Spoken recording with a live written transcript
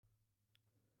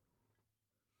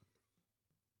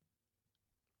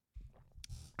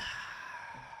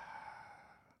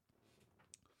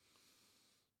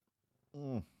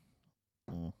Mm.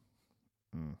 Mm.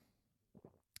 Mm.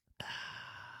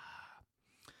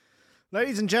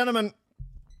 Ladies and gentlemen,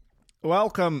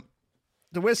 welcome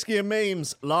to Whiskey and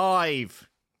Memes live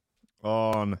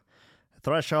on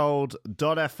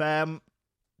Threshold.fm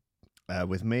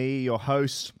with me, your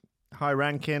host, High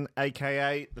Ranking,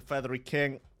 aka the Feathery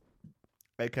King,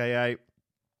 aka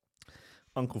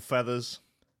Uncle Feathers,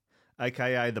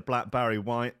 aka the Black Barry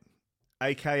White,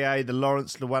 aka the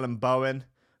Lawrence Llewellyn Bowen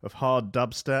of hard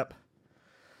dubstep,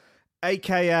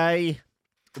 aka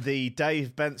the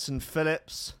Dave Benson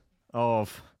Phillips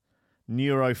of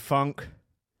Neurofunk,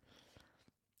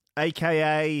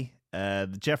 aka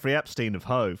the Jeffrey Epstein of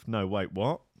Hove. No, wait,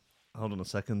 what? Hold on a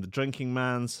second. The Drinking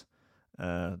Man's,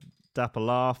 Dapper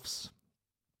Laughs,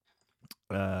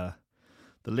 the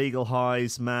Legal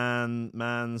Highs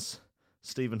man's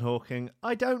Stephen Hawking.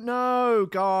 I don't know,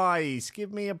 guys.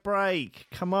 Give me a break.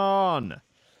 Come on.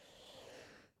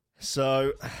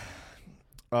 So,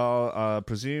 I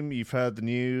presume you've heard the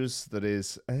news that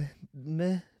is as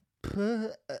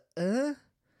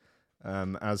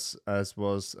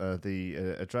was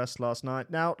the address last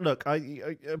night. Now, look,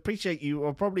 I appreciate you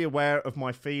are probably aware of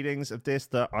my feelings of this.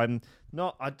 That I'm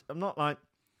not like,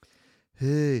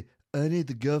 hey, I need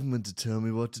the government to tell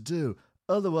me what to do.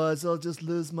 Otherwise, I'll just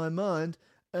lose my mind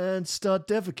and start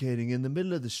defecating in the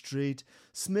middle of the street,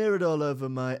 smear it all over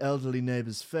my elderly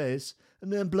neighbor's face,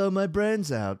 and then blow my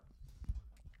brains out.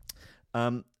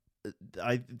 I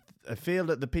feel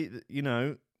that the people,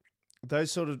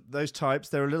 those types,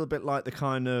 they're a little bit like the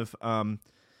kind of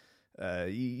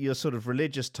your sort of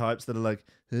religious types that are like,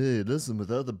 hey, listen,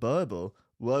 without the Bible,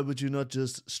 why would you not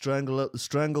just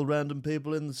strangle random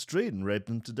people in the street and rape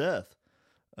them to death?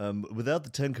 Without the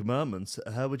Ten Commandments,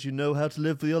 how would you know how to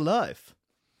live for your life?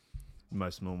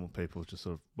 Most normal people just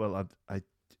sort of, well,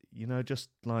 just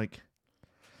like,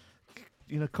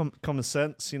 common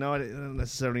sense, I don't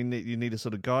necessarily need a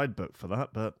sort of guidebook for that,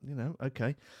 but,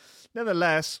 okay.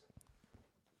 Nevertheless,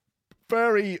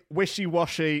 very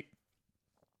wishy-washy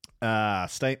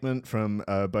statement from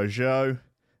Beaujeu,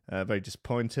 very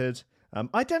disappointed.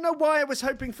 I don't know why I was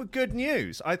hoping for good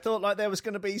news. I thought like there was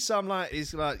going to be some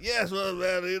he's like, yes, well,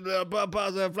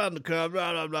 pubs have run the curve,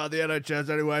 blah, blah, blah, the NHS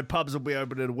anyway, pubs will be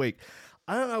open in a week.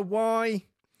 I don't know why.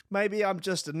 Maybe I'm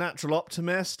just a natural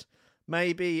optimist.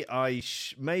 Maybe I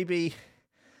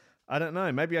don't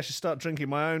know. Maybe I should start drinking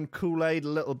my own Kool-Aid a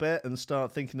little bit and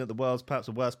start thinking that the world's perhaps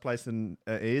a worse place than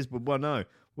it is. But, well, no,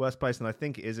 worse place than I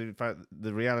think it is. In fact,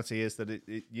 the reality is that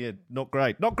not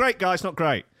great. Not great, guys, not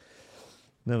great.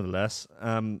 Nevertheless,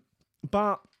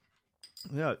 but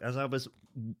as I was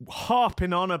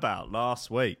harping on about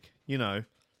last week, I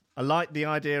like the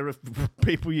idea of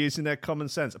people using their common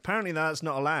sense. Apparently, that's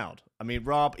not allowed. I mean,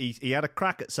 Rob, he had a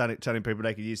crack at telling people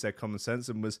they could use their common sense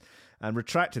and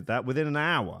retracted that within an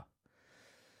hour.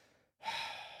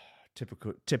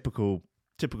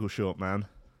 Typical short man.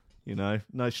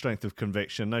 No strength of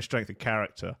conviction, no strength of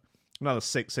character. Another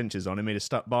 6 inches on him, he'd have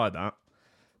stuck by that.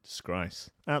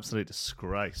 Disgrace. Absolute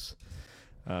disgrace.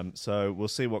 So we'll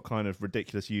see what kind of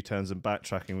ridiculous U-turns and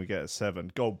backtracking we get at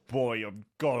 7. God,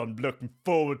 I'm looking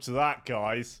forward to that,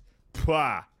 guys.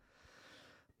 Pwah.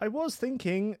 I was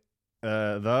thinking,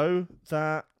 though,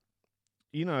 that,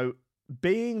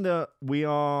 being that we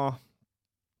are,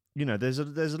 there's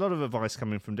a lot of advice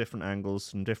coming from different angles,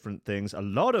 from different things, a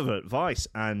lot of advice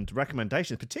and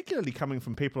recommendations, particularly coming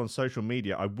from people on social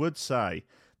media. I would say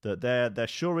that there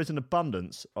sure is an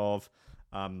abundance of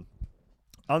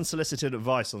unsolicited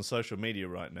advice on social media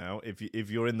right now.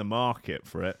 If you're in the market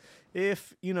for it,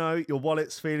 if your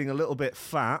wallet's feeling a little bit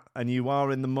fat and you are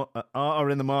in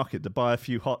the market to buy a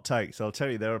few hot takes, I'll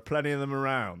tell you there are plenty of them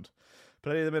around.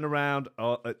 Plenty of them around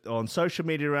on social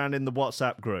media, around in the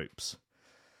WhatsApp groups.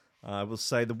 I will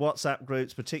say the WhatsApp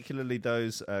groups, particularly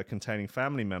those containing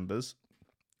family members,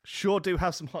 sure do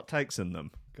have some hot takes in them,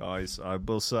 guys. I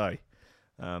will say.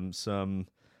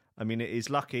 It is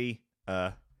lucky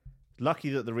that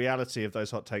the reality of those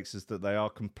hot takes is that they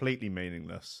are completely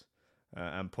meaningless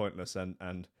and pointless,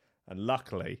 and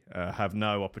luckily have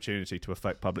no opportunity to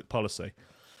affect public policy.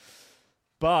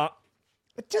 But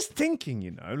just thinking,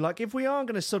 if we are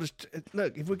going to sort of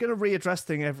look, if we're going to readdress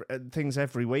things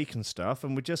every week and stuff,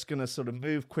 and we're just going to sort of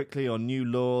move quickly on new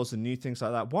laws and new things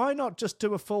like that, why not just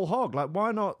do a full hog? Like,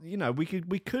 why not? We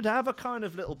could have a kind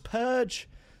of little purge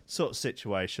sort of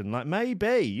situation. Like,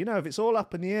 maybe, if it's all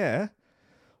up in the air,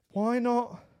 why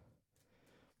not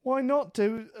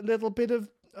do a little bit of,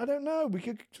 I don't know, we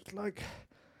could,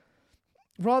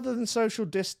 rather than social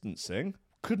distancing,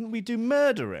 couldn't we do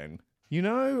murdering?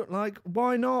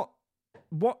 Why not?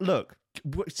 Look,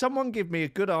 someone give me a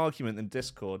good argument in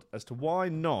Discord as to why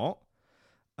not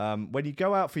when you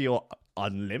go out for your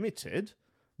unlimited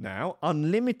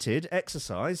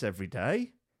exercise every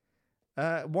day,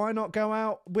 why not go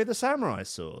out with a samurai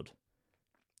sword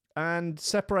and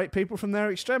separate people from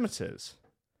their extremities?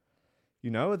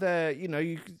 Everything's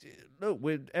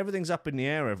up in the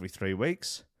air every 3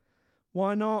 weeks.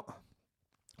 Why not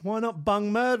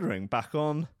bung murdering back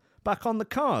on the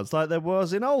cards like there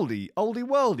was in oldie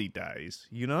worldy days?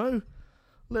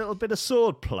 Little bit of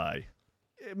sword play.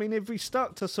 I mean, if we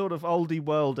stuck to sort of oldie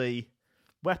worldy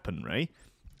weaponry,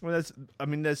 well,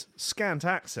 there's scant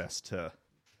access to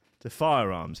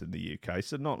firearms in the UK,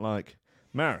 so not like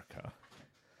America.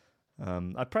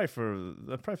 I pray for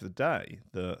the day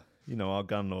that our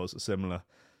gun laws are similar.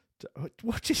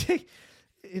 What do you think?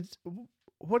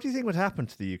 What do you think would happen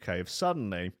to the UK if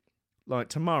suddenly, like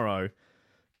tomorrow,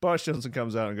 Boris Johnson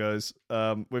comes out and goes,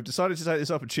 we've decided to take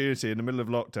this opportunity in the middle of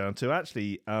lockdown to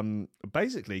actually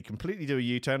basically completely do a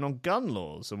U-turn on gun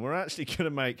laws, and we're actually going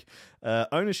to make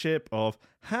ownership of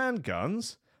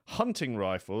handguns, hunting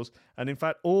rifles, and in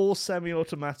fact all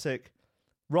semi-automatic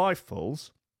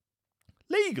rifles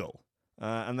legal.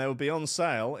 And they will be on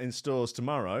sale in stores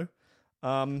tomorrow.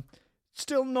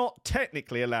 Still not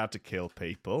technically allowed to kill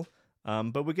people,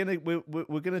 but we're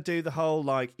gonna do the whole,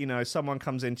 like, someone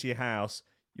comes into your house,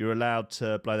 you're allowed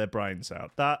to blow their brains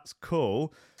out. That's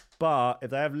cool, but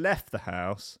if they have left the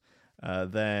house,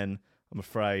 then I'm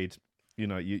afraid you're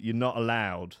not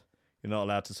allowed. You're not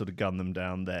allowed to sort of gun them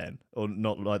down then, or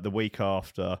not like the week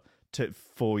after,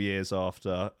 4 years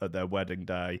after at their wedding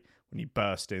day when you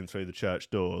burst in through the church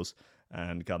doors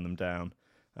and gun them down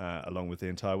along with the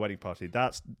entire wedding party.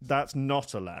 That's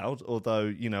not allowed,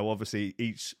 although, obviously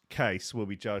each case will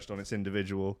be judged on its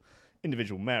individual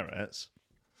merits.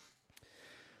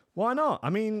 Why not? I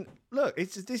mean, look,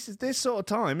 this sort of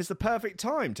time is the perfect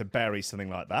time to bury something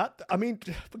like that. I mean,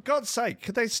 for God's sake,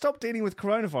 could they stop dealing with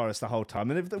coronavirus the whole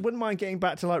time? And if they wouldn't mind getting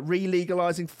back to like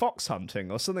re-legalizing fox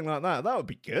hunting or something like that would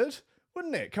be good,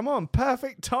 wouldn't it? Come on,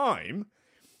 perfect time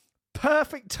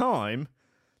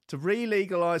to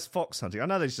re-legalise fox hunting. I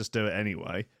know they just do it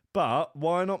anyway, but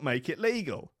why not make it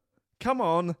legal? Come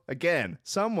on, again,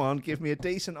 someone give me a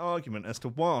decent argument as to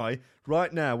why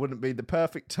right now wouldn't be the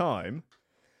perfect time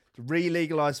to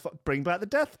re-legalise, bring back the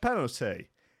death penalty.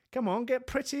 Come on, get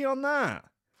pretty on that.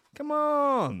 Come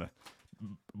on.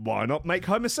 Why not make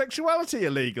homosexuality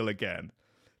illegal again?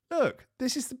 Look,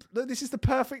 this is the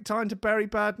perfect time to bury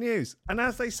bad news. And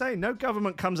as they say, no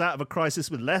government comes out of a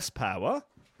crisis with less power.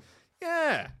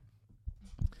 Yeah.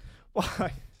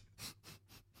 Why?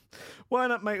 Why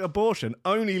not make abortion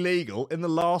only legal in the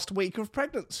last week of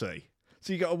pregnancy?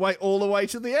 So you got to wait all the way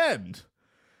to the end.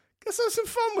 Let's have some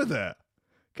fun with it.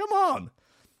 Come on.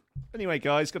 Anyway,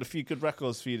 guys, got a few good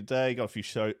records for you today. Got a few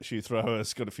shoe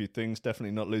throwers. Got a few things.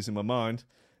 Definitely not losing my mind.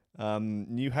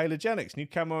 New Halogenics, new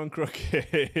Camo and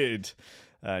Crooked,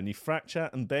 new Fracture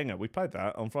and Banger. We played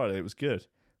that on Friday. It was good.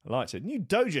 I liked it. New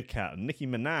Doja Cat and Nicki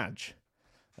Minaj.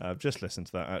 I've just listened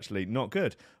to that, actually. Not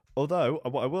good. Although,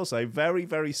 what I will say, very,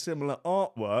 very similar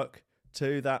artwork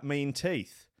to that Mean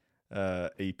Teeth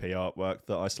EP artwork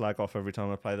that I slag off every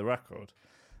time I play the record.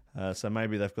 So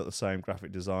maybe they've got the same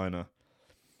graphic designer.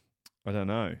 I don't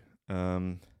know.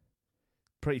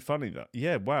 Pretty funny, though.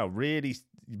 Yeah, wow, really,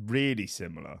 really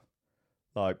similar.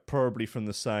 Like, probably from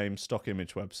the same stock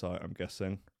image website, I'm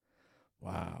guessing.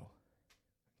 Wow.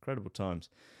 Incredible times.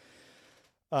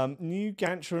 New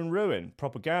Gancher and Ruin,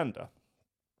 Propaganda.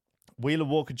 Wheeler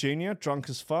Walker Jr., Drunk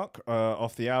as Fuck,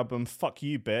 off the album Fuck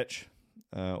You Bitch,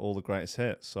 all the greatest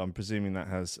hits. So I'm presuming that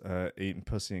has Eating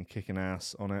Pussy and Kicking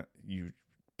Ass on it. You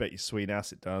bet your sweet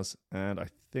ass it does. And I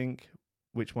think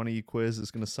Which One of You Queers Is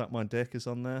Going to Suck My Dick is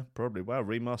on there. Probably. Wow,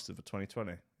 remastered for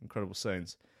 2020. Incredible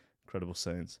scenes. Incredible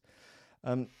scenes.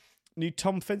 New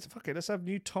Tom Finster. Fuck it, let's have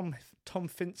new Tom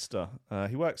Finster.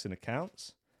 He works in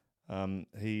accounts.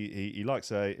 He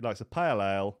likes a pale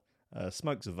ale,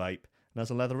 smokes a vape, and has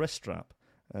a leather wrist strap.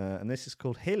 And this is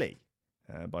called Hilly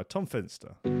by Tom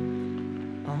Finster.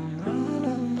 I'm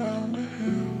running down the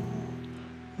hill,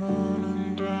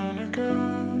 running down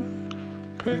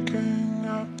again, picking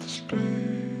up the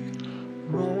speed,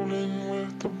 rolling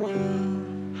with the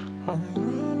wind. I'm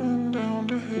running down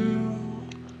the hill,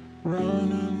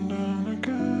 running down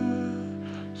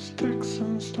again, sticks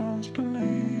and stones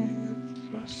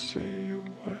beneath, I see you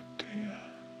at the end.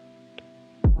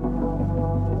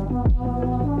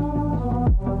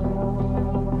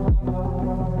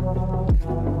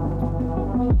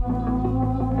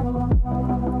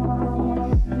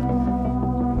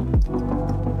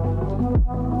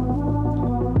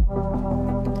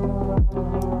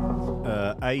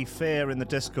 A Fear in the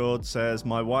Discord says,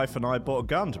 my wife and I bought a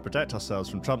gun to protect ourselves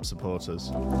from Trump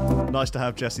supporters. Nice to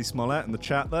have Jesse Smollett in the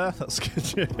chat there. That's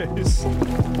good news.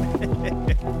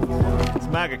 It's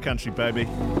MAGA country, baby.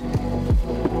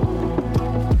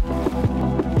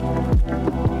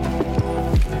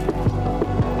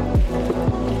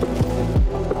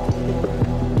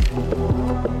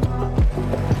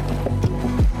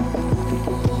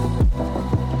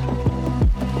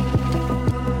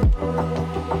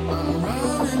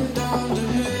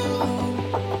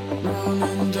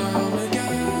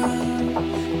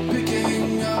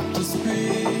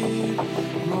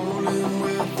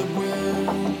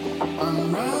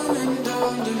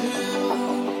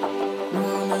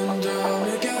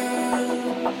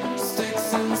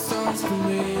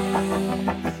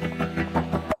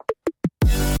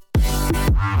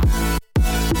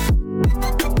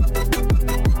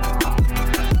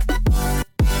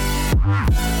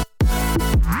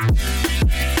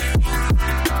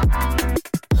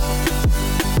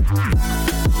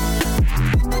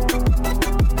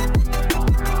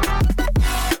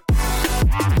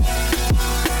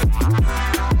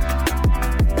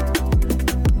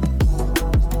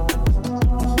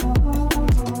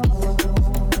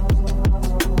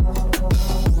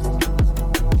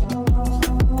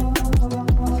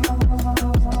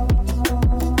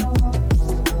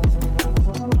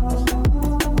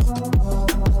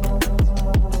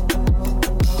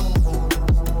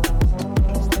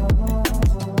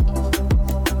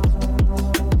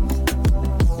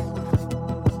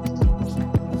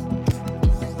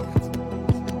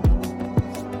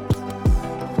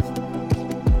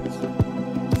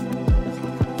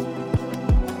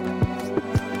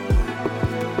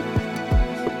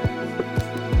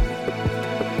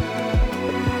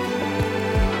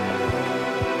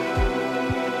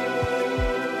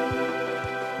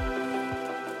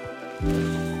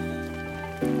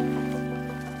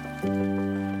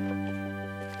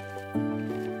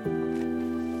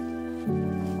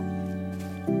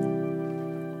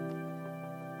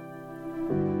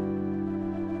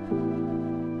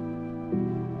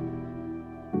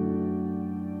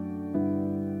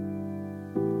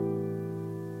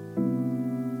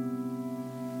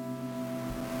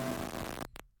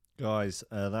 Guys,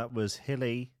 that was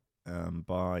Hilly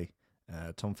by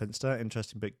Tom Finster.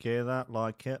 Interesting bit of gear, that.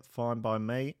 Like it. Fine by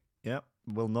me. Yep.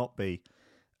 Will not be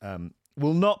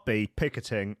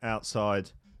picketing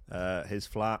outside his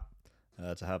flat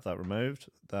to have that removed.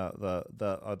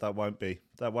 That won't be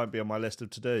on my list of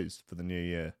to-dos for the new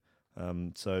year.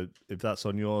 So if that's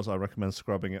on yours, I recommend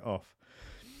scrubbing it off.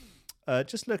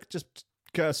 Just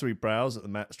cursory browse at the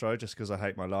Metro, just because I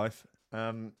hate my life.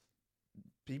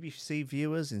 BBC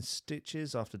viewers in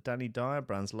stitches after Danny Dyer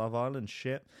brands Love Island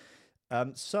shit.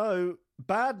 So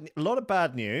a lot of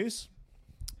bad news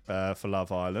for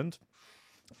Love Island.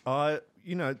 Hayley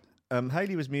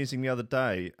was musing the other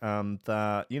day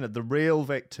that the real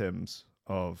victims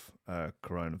of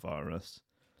coronavirus,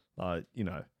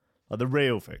 the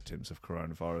real victims of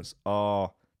coronavirus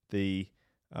are the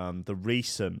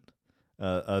recent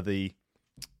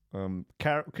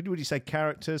would you say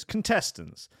characters,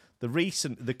 contestants,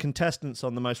 the contestants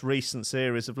on the most recent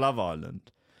series of Love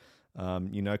Island,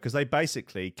 because they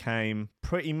basically came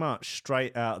pretty much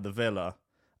straight out of the villa,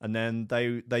 and then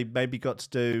they maybe got to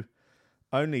do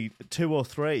only 2 or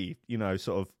 3, sort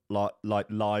of like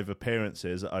live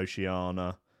appearances at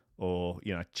Oceana or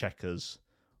Checkers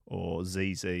or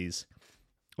ZZ's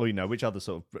or which other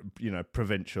sort of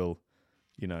provincial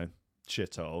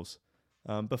shitholes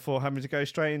before having to go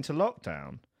straight into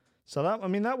lockdown. So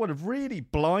that would have really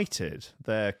blighted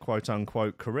their quote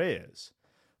unquote careers.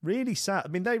 Really sad. I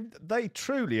mean, they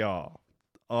truly are,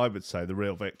 I would say, the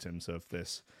real victims of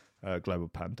this global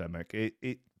pandemic.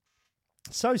 It's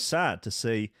so sad to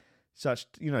see such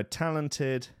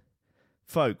talented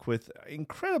folk with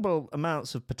incredible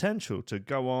amounts of potential to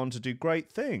go on to do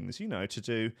great things. To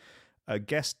do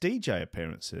guest DJ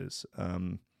appearances.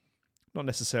 Not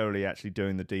necessarily actually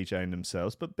doing the DJing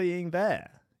themselves, but being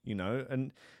there.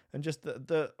 And just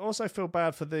also feel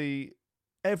bad for the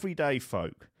everyday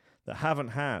folk that haven't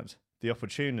had the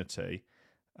opportunity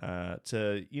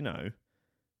to,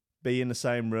 be in the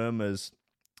same room as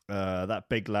that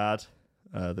big lad,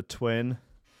 the twin,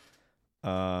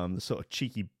 the sort of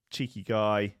cheeky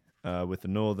guy with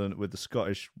the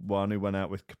Scottish one who went out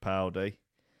with Capaldi,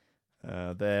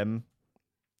 them.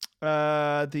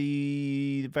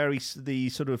 The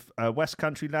sort of West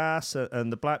Country lass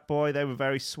and the black boy, they were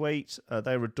very sweet.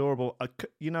 They were adorable. I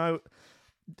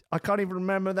can't even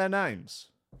remember their names.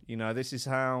 This is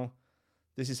how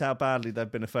badly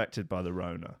they've been affected by the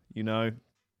Rona.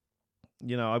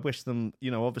 I wish them,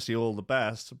 obviously all the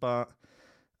best, but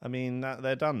I mean,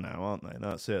 they're done now, aren't they?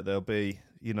 That's it. They'll be,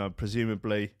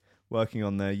 presumably working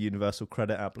on their universal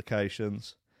credit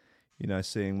applications,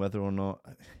 seeing whether or not.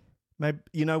 Maybe,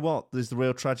 you know what? There's the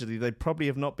real tragedy. They probably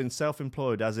have not been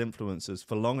self-employed as influencers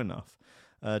for long enough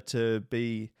to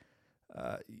be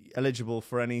eligible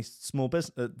for any small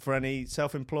business, for any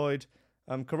self-employed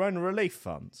corona relief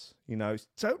funds.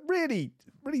 So really,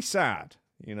 really sad.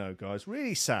 Guys,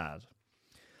 really sad.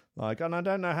 And I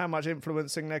don't know how much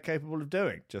influencing they're capable of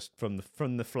doing just from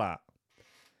the flat.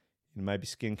 Maybe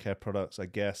skincare products, I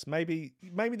guess. Maybe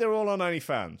they're all on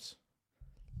OnlyFans.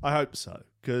 I hope so,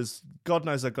 because God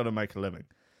knows they've got to make a living.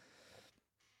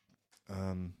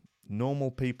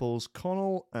 Normal People's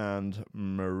Connell and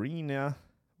Marina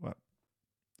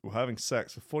were having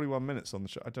sex for 41 minutes on the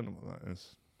show. I don't know what that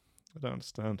is. I don't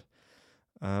understand.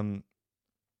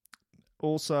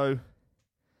 Also,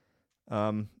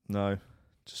 no.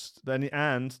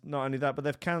 And not only that, but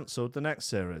they've cancelled the next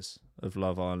series of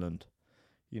Love Island.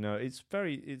 It's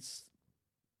very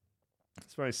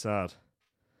sad.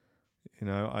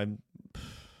 I'm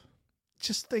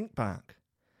just think back.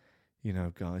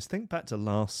 Guys, think back to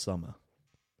last summer.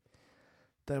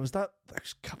 There was those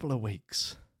couple of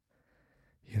weeks.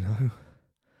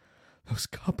 Those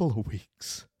couple of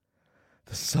weeks.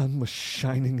 The sun was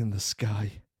shining in the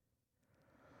sky.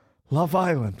 Love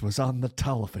Island was on the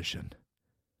television.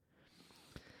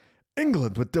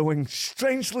 England were doing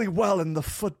strangely well in the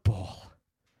football.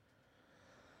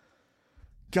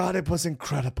 God, it was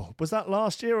incredible. Was that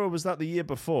last year or was that the year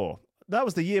before? That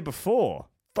was the year before.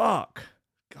 Fuck.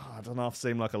 God, I don't know if it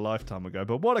seemed like a lifetime ago,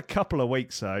 but what a couple of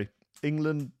weeks, eh?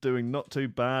 England doing not too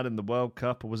bad in the World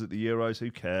Cup, or was it the Euros?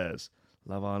 Who cares?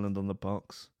 Love Island on the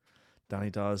box. Danny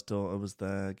Dyer's daughter was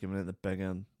there, giving it the big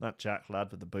end. That Jack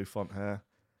lad with the bouffant hair.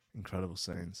 Incredible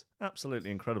scenes.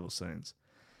 Absolutely incredible scenes.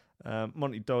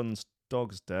 Monty Don's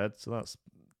dog's dead, so that's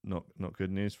not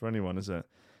good news for anyone, is it?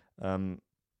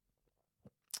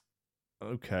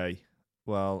 Okay.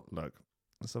 Well, look,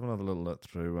 let's have another little look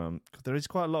through. There is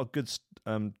quite a lot of good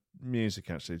music,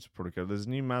 actually, to probably go. There's a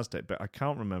new Mazda, but I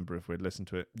can't remember if we'd listened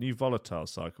to it. New Volatile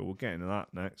Cycle. We'll get into that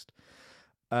next.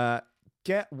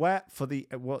 Get Wet for the...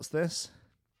 what's this?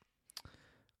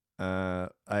 Oh,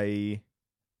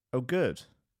 good.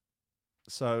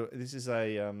 So this is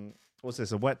a... what's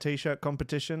this? A wet T-shirt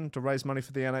competition to raise money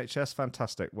for the NHS?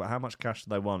 Fantastic. Well, how much cash do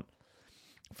they want?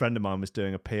 A friend of mine was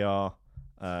doing a PR...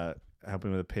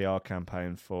 helping with a PR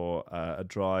campaign for a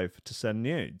drive to send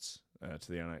nudes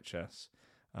to the NHS.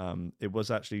 It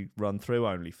was actually run through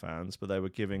OnlyFans, but they were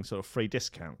giving sort of free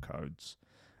discount codes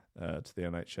to the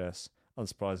NHS.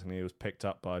 Unsurprisingly, it was picked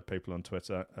up by people on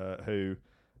Twitter who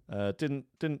didn't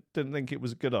think it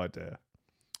was a good idea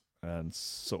and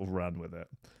sort of ran with it.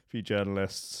 A few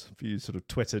journalists, a few sort of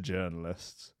Twitter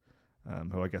journalists,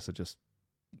 who I guess are just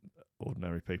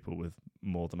ordinary people with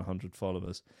more than 100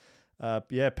 followers.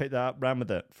 Picked that up, ran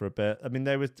with it for a bit. I mean,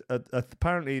 they was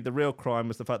apparently the real crime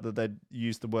was the fact that they'd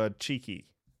used the word cheeky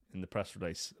in the press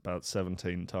release about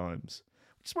 17 times.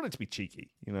 I just wanted to be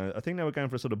cheeky, I think they were going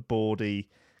for a sort of bawdy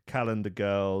calendar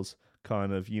girls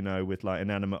kind of, with like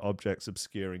inanimate objects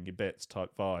obscuring your bits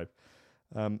type vibe.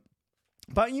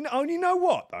 But you know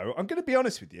what though? I'm going to be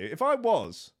honest with you. If I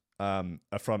was a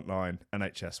frontline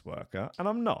NHS worker, and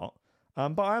I'm not,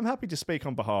 but I'm happy to speak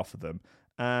on behalf of them.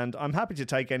 And I'm happy to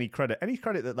take any credit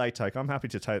that they take. I'm happy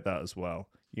to take that as well,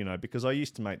 because I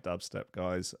used to make dubstep,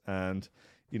 guys. And,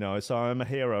 so I'm a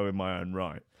hero in my own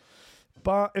right.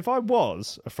 But if I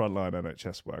was a frontline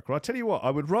NHS worker, I tell you what, I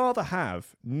would rather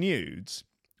have nudes,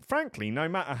 frankly, no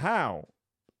matter how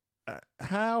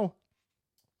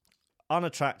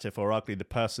unattractive or ugly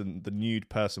the nude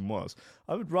person was.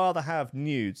 I would rather have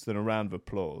nudes than a round of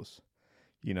applause.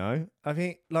 I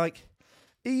mean,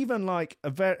 even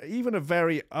a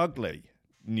very ugly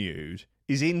nude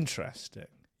is interesting.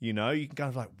 You can kind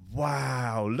of like,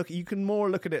 wow, look. You can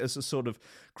more look at it as a sort of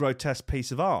grotesque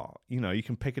piece of art. You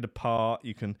can pick it apart.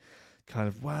 You can kind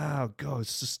of, wow, God,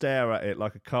 just stare at it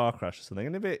like a car crash or something.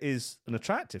 And if it is an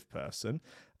attractive person,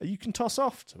 you can toss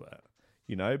off to it.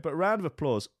 But a round of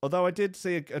applause. Although I did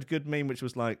see a good meme which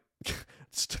was like,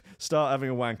 start having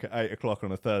a wank at 8 o'clock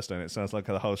on a Thursday, and it sounds like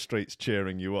the whole street's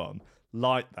cheering you on.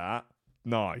 Like that.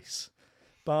 Nice.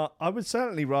 But I would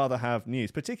certainly rather have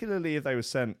news, particularly if they were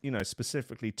sent,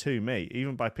 specifically to me,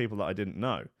 even by people that I didn't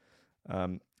know.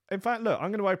 In fact, look,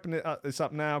 I'm going to open this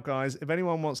up now, guys. If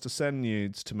anyone wants to send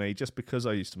nudes to me just because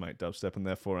I used to make dubstep and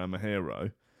therefore I'm a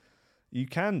hero, you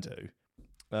can do.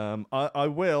 I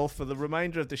will, for the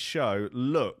remainder of the show,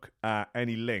 look at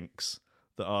any links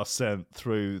that are sent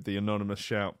through the anonymous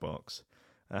shout box.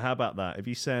 How about that? If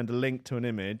you send a link to an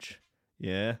image,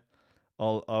 yeah,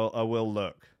 I will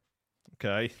look.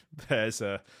 Okay, there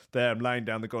I'm laying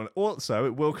down the gauntlet. Also,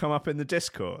 it will come up in the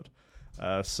Discord.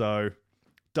 So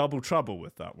double trouble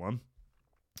with that one.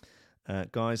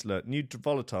 Guys, look, new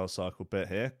volatile cycle bit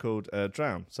here called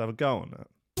Drown. Let's have a go on it.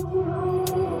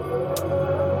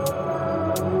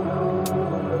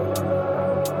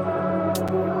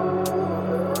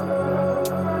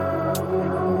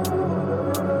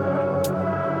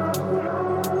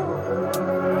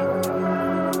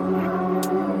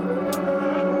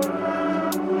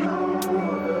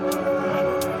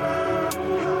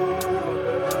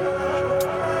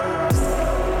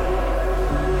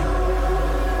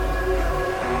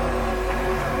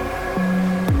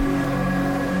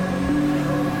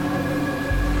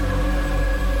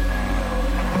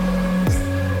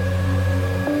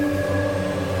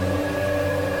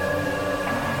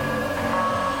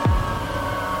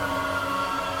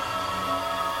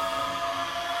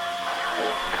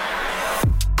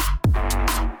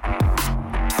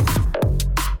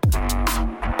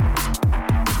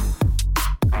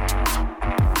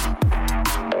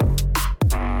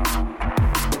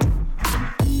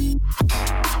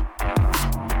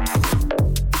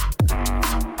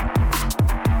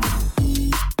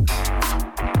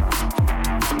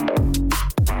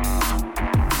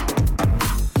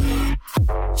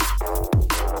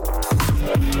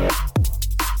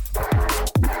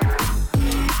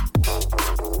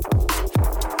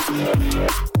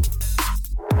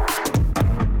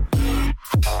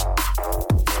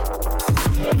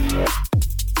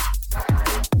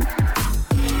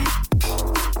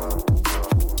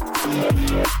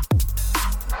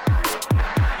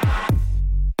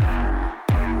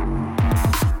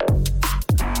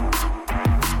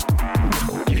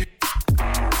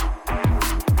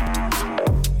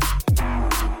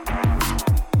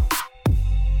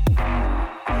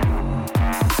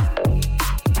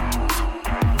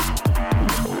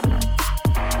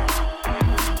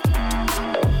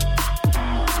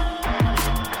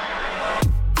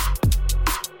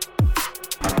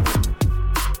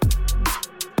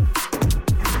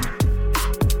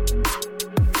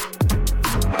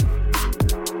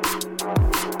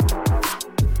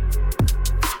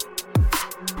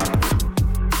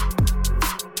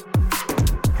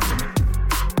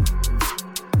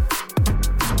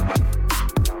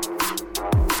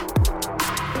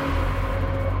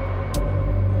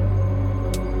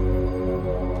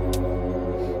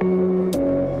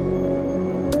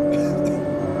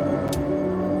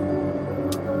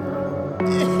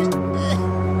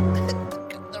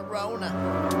 The Rona.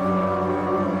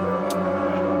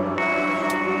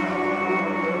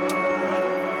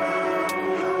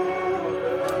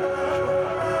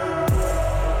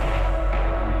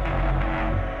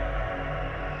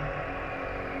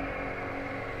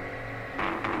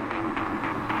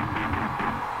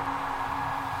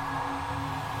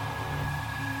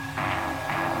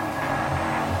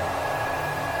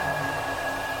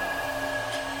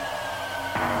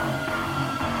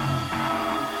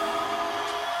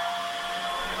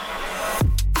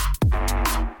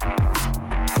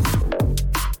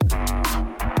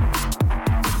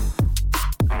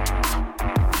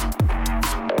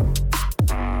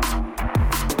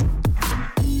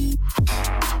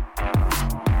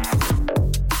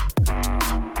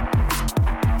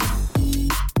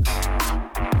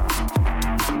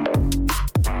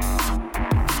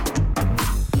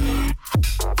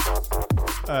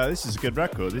 This is a good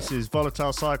record. This is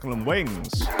Volatile Cycle and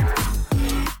Wings.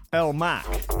 L Mac.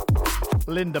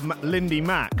 Lindy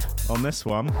Mac on this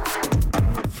one.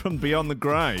 From Beyond the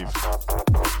Grave.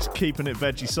 Just keeping it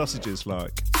veggie sausages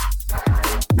like.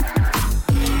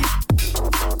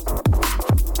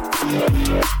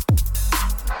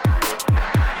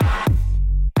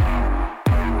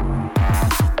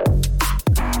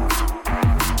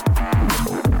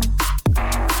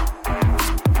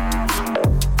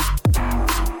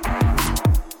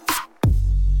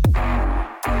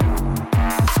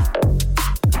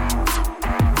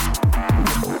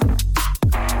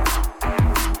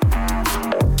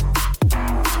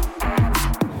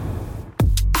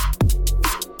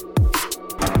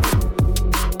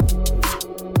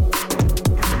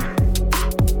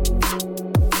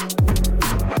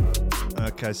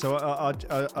 Okay, so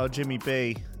our Jimmy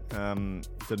B,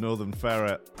 the Northern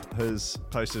Ferret, has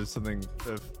posted something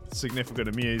of significant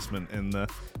amusement in the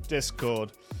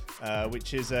Discord,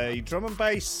 which is a drum and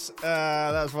bass.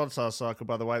 That's Volatile Cycle,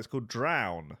 by the way. It's called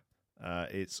Drown.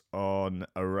 It's on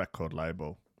a record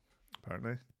label,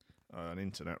 apparently, an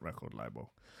internet record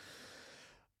label.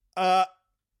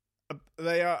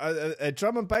 They are a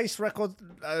drum and bass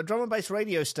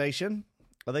radio station.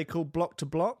 Are they called Block to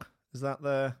Block? Is that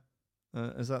their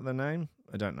name?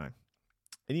 I don't know.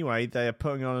 Anyway, they are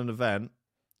putting on an event,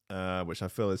 which I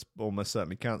feel is almost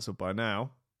certainly cancelled by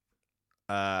now,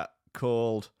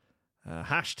 called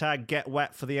hashtag Get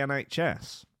Wet for the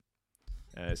NHS.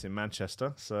 It's in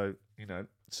Manchester, so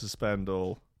suspend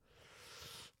all.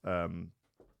 I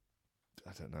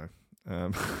don't know.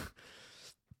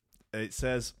 It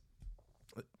says,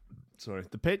 sorry,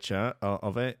 the picture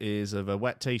of it is of a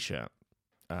wet T-shirt.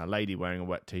 A lady wearing a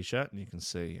wet T-shirt, and you can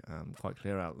see quite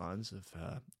clear outlines of,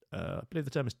 I believe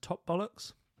the term is top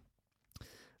bollocks.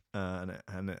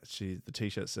 The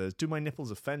T-shirt says, "Do my nipples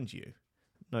offend you?"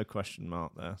 No question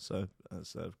mark there, so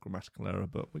that's a grammatical error,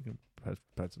 but we can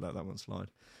prepare to let that one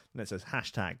slide. And it says,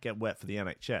 hashtag Get Wet for the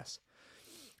NHS.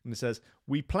 And it says,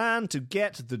 "We plan to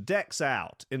get the decks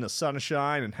out in the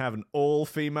sunshine and have an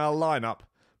all-female lineup,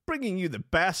 bringing you the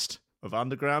best of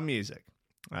underground music.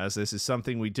 As this is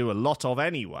something we do a lot of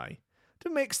anyway. To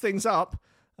mix things up,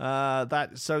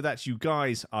 so that you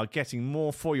guys are getting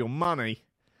more for your money,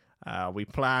 we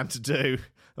plan to do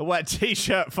a wet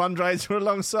T-shirt fundraiser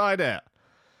alongside it.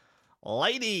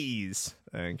 Ladies,"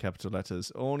 in capital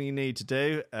letters, "all you need to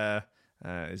do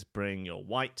is bring your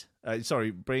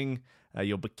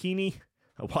your bikini,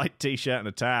 a white T-shirt, and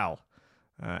a towel.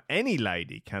 Any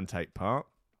lady can take part."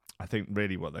 I think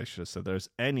really what they should have said, there's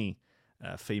any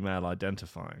female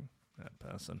identifying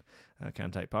person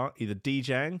can take part, either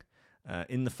DJing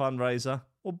in the fundraiser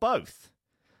or both.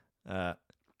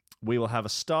 We will have a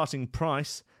starting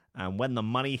price, and when the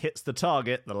money hits the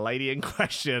target, the lady in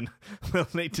question will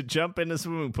need to jump in the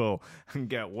swimming pool and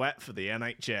get wet for the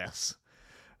NHS.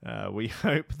 We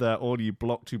hope that all you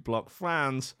Block to Block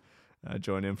fans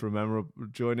join in for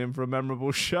a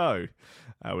memorable show.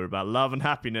 We're about love and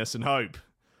happiness and hope.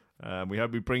 We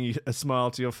hope we bring you a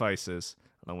smile to your faces,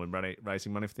 along with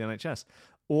raising money for the NHS.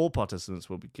 All participants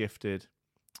will be gifted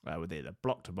with either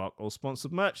Block to Block or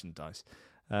sponsored merchandise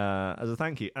as a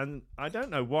thank you. And I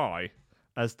don't know why,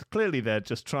 as clearly they're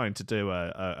just trying to do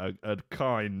a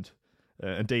kind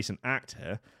and decent act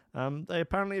here. They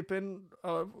apparently have been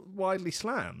widely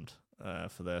slammed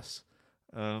for this.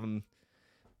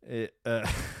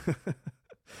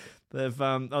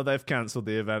 They've cancelled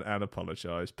the event and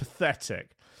apologised.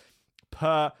 Pathetic.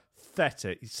 You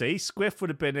see, Squiff would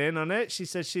have been in on it. She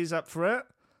said she's up for it.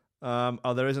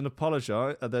 There's an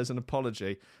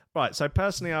apology. Right, so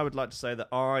personally I would like to say that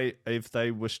if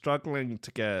they were struggling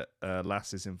to get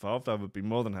lasses involved, I would be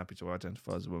more than happy to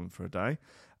identify as a woman for a day.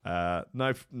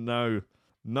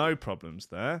 No problems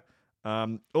there.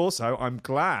 Also, I'm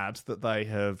glad that they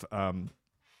have,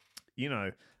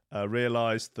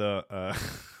 realised that...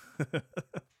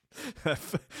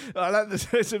 I like the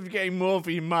sense of getting more for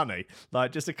your money.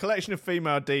 Like, just a collection of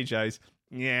female DJs.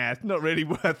 Yeah, it's not really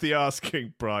worth the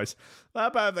asking price. How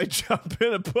about if they jump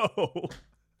in a pool?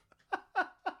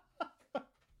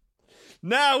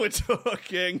 Now we're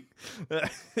talking.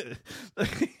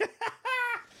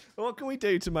 What can we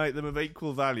do to make them of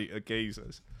equal value to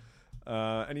geezers?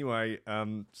 Anyway,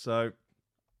 so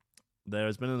there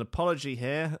has been an apology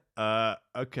here.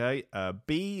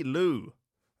 B. Lou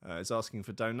is asking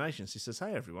for donations. He says,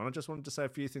 "Hey everyone, I just wanted to say a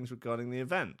few things regarding the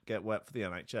event, Get Wet for the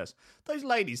NHS. Those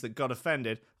ladies that got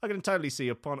offended, I can totally see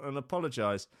and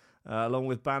apologise, along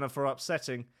with Banner for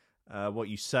upsetting what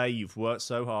you say you've worked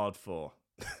so hard for.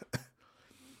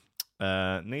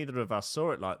 Neither of us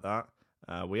saw it like that.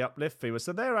 We uplift females."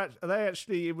 So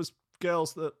it was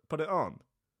girls that put it on.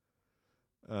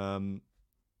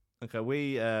 Okay,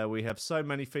 we have so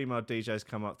many female DJs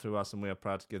come up through us, and we are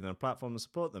proud to give them a platform to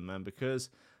support them. And because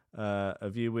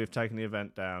of you, we've taken the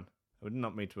event down. I would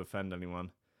not mean to offend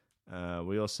anyone.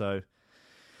 We also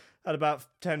had about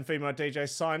 10 female DJs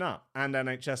sign up, and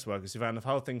NHS workers who found the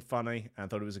whole thing funny and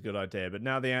thought it was a good idea. But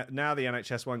now the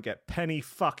NHS won't get penny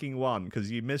fucking one, because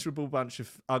you miserable bunch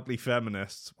of ugly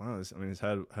feminists, well, I mean, it's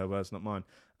her words, not mine,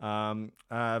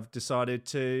 have decided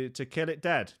to kill it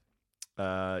dead.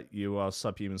 You are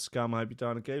subhuman scum. I hope you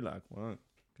die in a gulag. Well,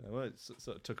 it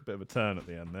sort of took a bit of a turn at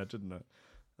the end there, didn't it?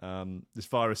 This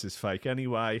virus is fake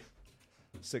anyway.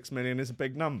 6 million is a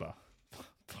big number.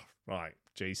 Right,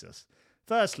 Jesus.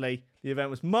 Firstly, the event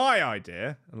was my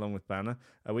idea, along with Banner.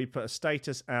 We put a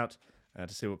status out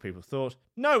to see what people thought.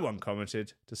 No one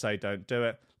commented to say don't do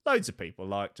it. Loads of people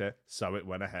liked it, so it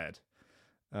went ahead.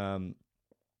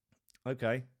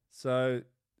 Okay, so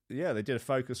yeah, they did a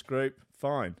focus group.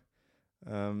 Fine.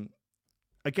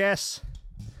 I guess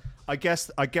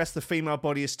the female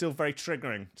body is still very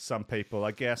triggering to some people.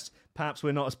 I guess perhaps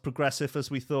we're not as progressive as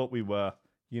we thought we were,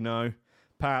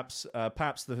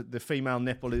 perhaps the female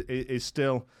nipple is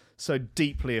still so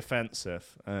deeply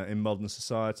offensive in modern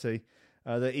society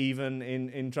that even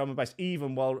in drum and bass,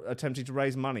 even while attempting to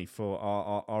raise money for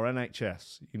our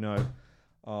NHS,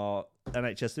 our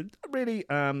NHS really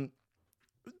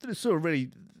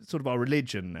sort of our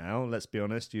religion now. Let's be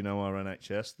honest, our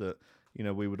NHS that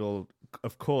we would all,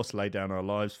 of course, lay down our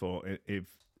lives for if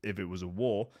it was a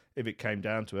war, if it came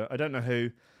down to it. I don't know who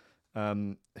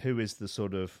is the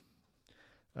sort of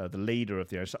the leader of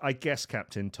the NHS. I guess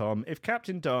Captain Tom. If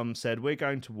Captain Tom said we're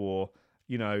going to war,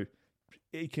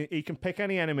 he can pick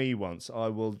any enemy he wants. I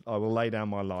will lay down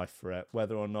my life for it,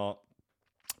 whether or not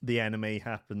the enemy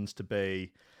happens to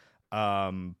be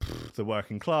the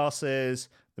working classes,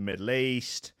 the Middle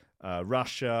East,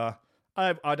 Russia.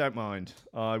 I don't mind.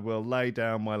 I will lay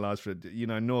down my life for it.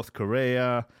 North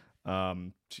Korea,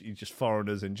 just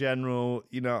foreigners in general.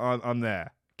 I'm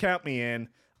there. Count me in.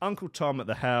 Uncle Tom at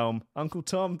the helm. Uncle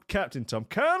Tom, Captain Tom,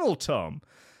 Colonel Tom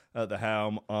at the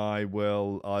helm. I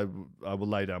will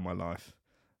lay down my life.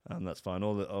 That's fine.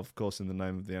 All that, of course, in the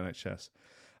name of the NHS.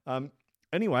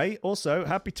 Anyway, also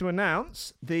happy to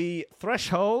announce the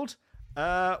Threshold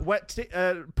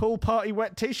pool party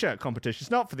wet t-shirt competition.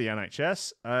 It's not for the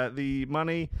NHS. The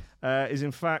money is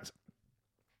in fact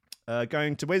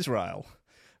going to Israel.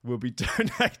 We'll be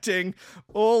donating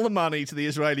all the money to the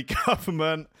Israeli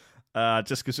government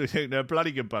just because we think they're a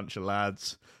bloody good bunch of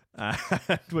lads. And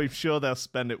we're sure they'll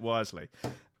spend it wisely.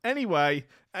 Anyway,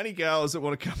 any girls that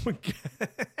want to come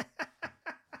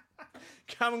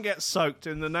and get soaked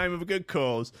in the name of a good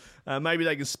cause, maybe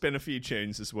they can spin a few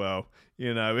tunes as well.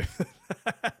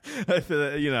 If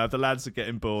the lads are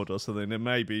getting bored or something, then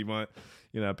maybe you might,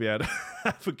 be able to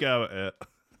have a go at it.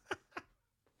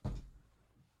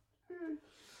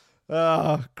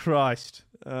 Oh, Christ.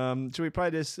 Should we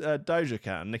play this Doja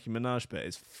Cat and Nicki Minaj bit?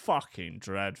 It's fucking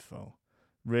dreadful.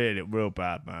 Really, real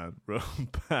bad, man. Real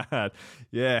bad.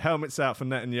 Yeah, helmets out for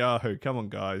Netanyahu. Come on,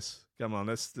 guys. Come on,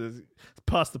 let's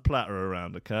pass the platter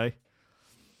around, okay?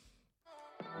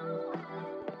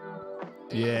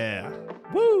 Yeah.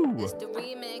 Woo! It's the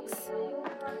remix.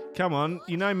 Come on,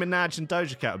 Minaj and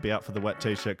Doja Cat would be up for the wet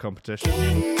t-shirt competition.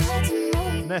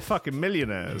 And they're fucking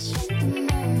millionaires.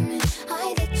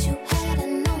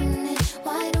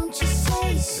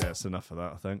 Yeah, it's enough of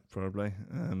that, I think, probably.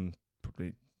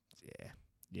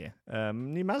 Yeah.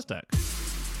 New Mazdak.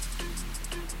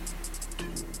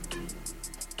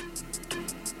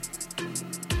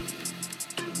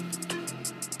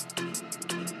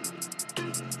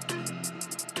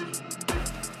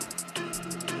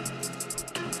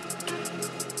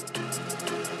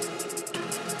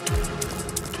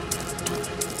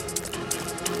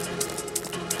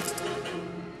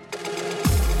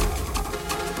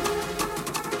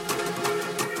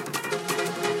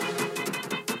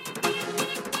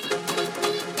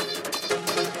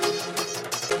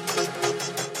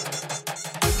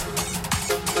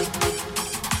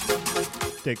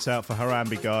 Dicks out for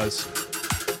Harambe, guys.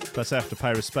 Let's have to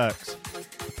pay respects.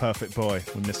 The perfect boy.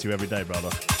 We miss you every day,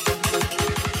 brother.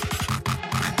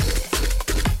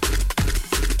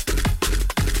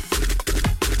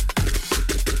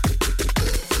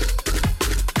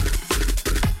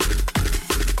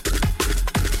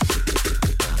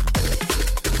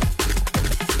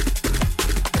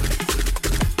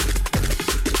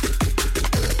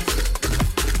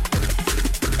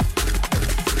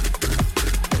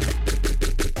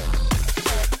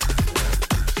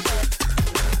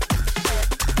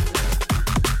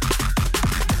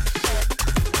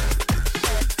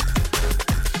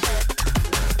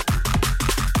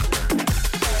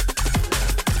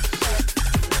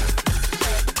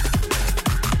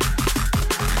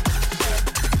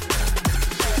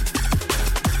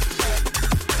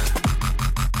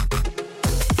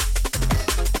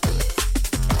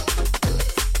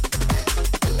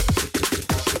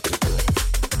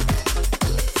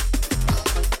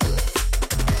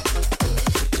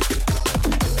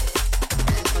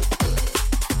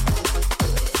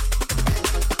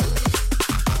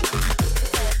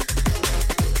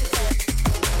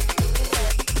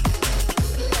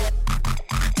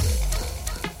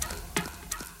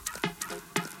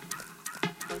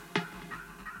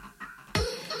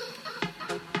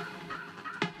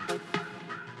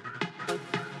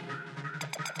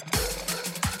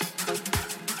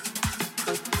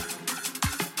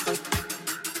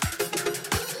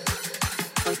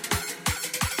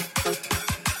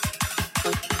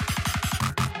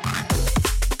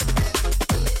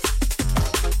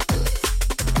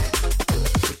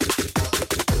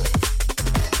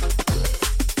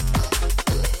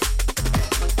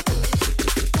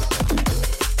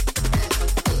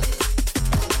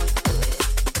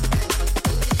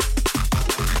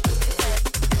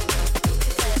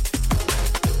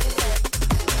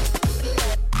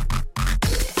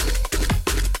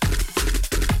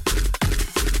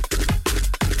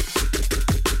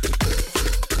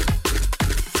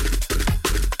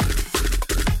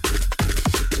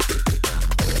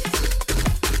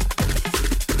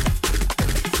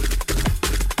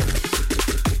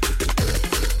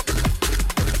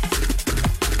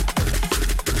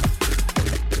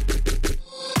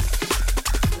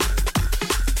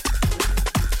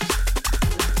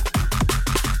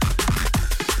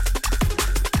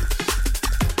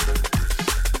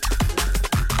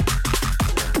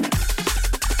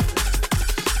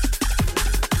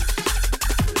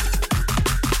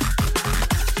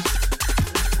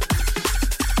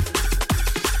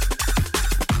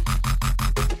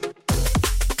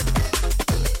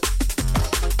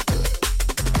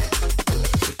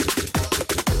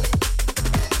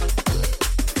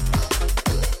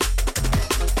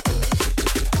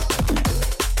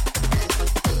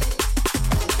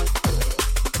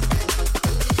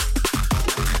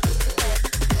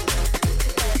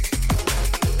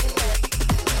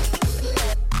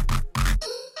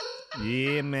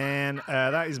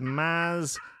 That is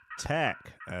Maz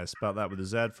Tech. Spelled that with a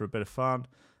Z for a bit of fun.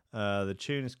 The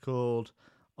tune is called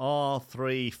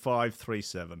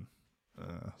R3537.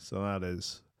 So that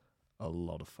is a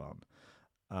lot of fun.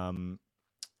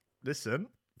 Listen,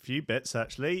 few bits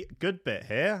actually. Good bit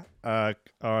here. I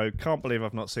can't believe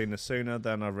I've not seen this sooner.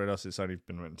 Then I realised it's only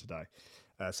been written today.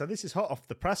 So this is hot off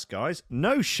the press, guys.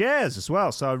 No shares as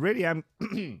well. So I really am,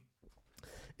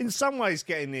 in some ways,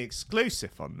 getting the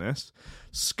exclusive on this.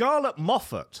 Scarlett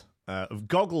Moffat of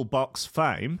Gogglebox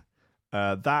fame,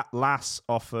 that lass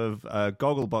off of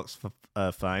Gogglebox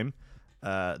fame,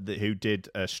 who did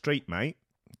Street Mate,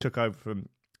 took over from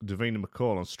Davina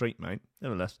McCall on Street Mate.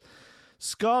 Nevertheless,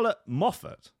 Scarlett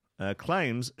Moffat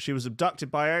claims she was abducted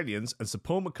by aliens and Sir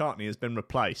Paul McCartney has been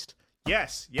replaced.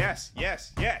 Yes, yes,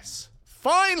 yes, yes.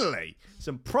 Finally,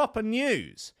 some proper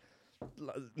news.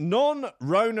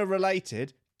 Non-Rona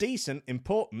related, decent,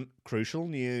 important, crucial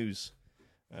news.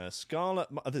 Scarlett,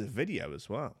 there's a video as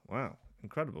well. Wow,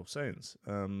 incredible scenes.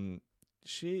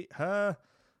 Her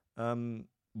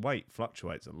weight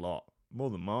fluctuates a lot,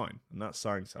 more than mine, and that's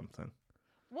saying something.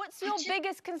 What's your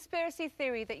biggest conspiracy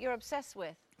theory that you're obsessed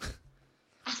with?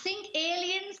 I think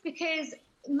aliens, because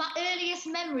my earliest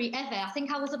memory ever, I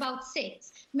think I was about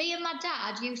 6. Me and my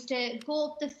dad used to go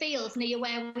up the fields near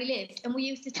where we lived, and we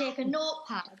used to take a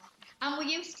notepad, and we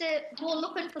used to go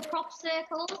looking for crop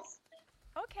circles.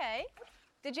 Okay.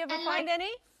 Did you ever find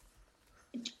any?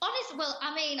 Honestly, well,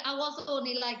 I mean, I was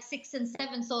only like 6 and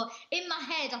 7, so in my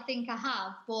head, I think I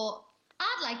have, but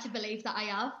I'd like to believe that I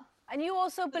have. And you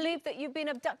also believe that you've been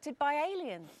abducted by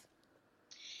aliens?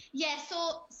 Yeah,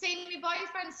 so see, my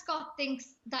boyfriend Scott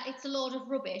thinks that it's a load of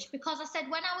rubbish because I said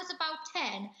when I was about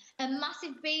 10, a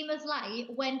massive beam of light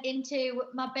went into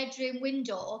my bedroom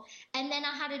window and then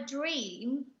I had a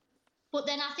dream, but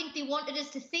then I think they wanted us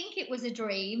to think it was a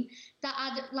dream that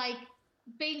I'd like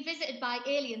been visited by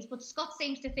aliens, but Scott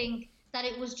seems to think that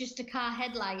it was just a car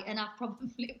headlight and I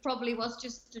probably was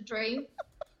just a dream.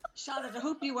 Charlotte, I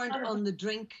hope you weren't on the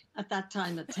drink at that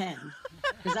time at 10,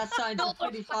 because that sounded a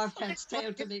pretty far-fetched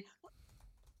tale to me.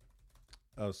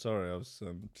 Oh, sorry, I was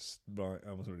just right.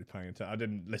 I wasn't really paying attention. I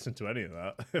didn't listen to any of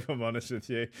that, if I'm honest with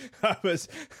you. I was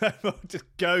just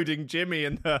goading Jimmy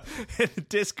in the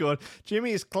Discord.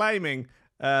 Jimmy is claiming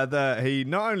that he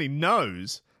not only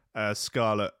knows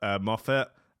Scarlett Moffat,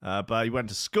 but he went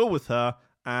to school with her,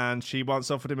 and she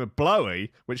once offered him a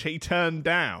blowy, which he turned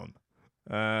down.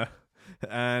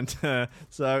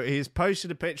 So he's posted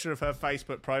a picture of her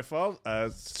Facebook profile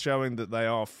showing that they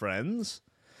are friends.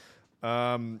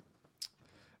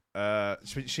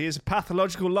 She is a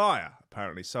pathological liar,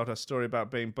 apparently. Sold her story about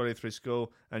being bullied through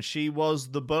school, and she was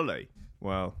the bully.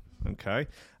 Well, okay.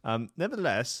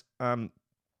 Nevertheless,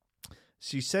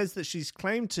 she says that she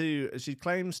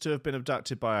claims to have been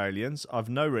abducted by aliens. I've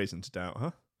no reason to doubt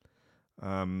her.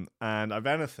 And if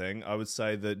anything, I would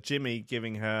say that Jimmy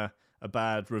giving her a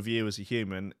bad review as a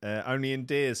human only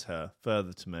endears her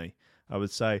further to me. I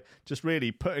would say just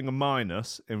really putting a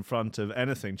minus in front of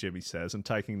anything Jimmy says and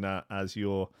taking that as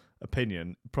your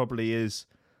opinion probably is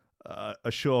a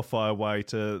surefire way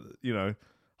to,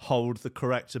 hold the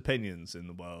correct opinions in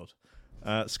the world.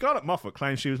 Scarlett Moffat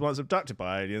claims she was once abducted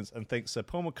by aliens and thinks Sir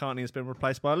Paul McCartney has been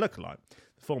replaced by a lookalike.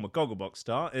 The former Gogglebox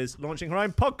star is launching her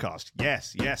own podcast.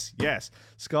 Yes, yes, yes.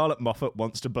 Scarlett Moffat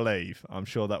wants to believe. I'm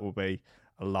sure that will be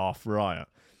a laugh riot,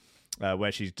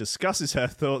 where she discusses her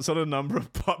thoughts on a number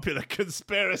of popular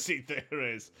conspiracy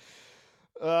theories.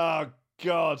 Oh,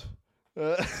 God.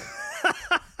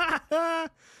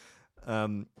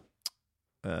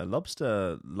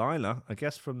 Lobster Lila, I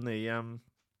guess from the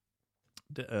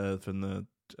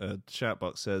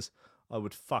shoutbox says, I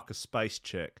would fuck a space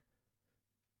chick.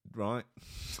 Right?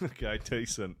 Okay,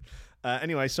 decent.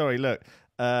 Anyway, sorry, look.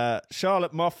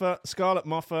 Scarlett Moffat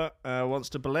wants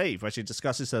to believe, where she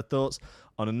discusses her thoughts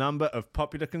on a number of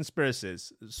popular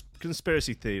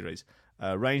conspiracy theories,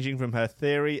 ranging from her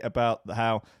theory about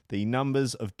how the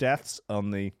numbers of deaths in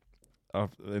the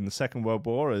Second World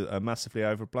War are massively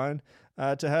overblown,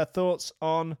 to her thoughts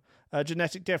on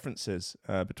genetic differences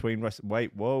between...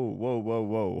 Wait,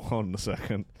 whoa, hold on a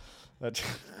second.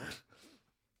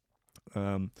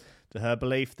 To her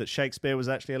belief that Shakespeare was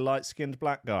actually a light-skinned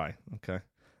black guy. Okay.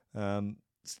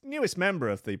 Newest member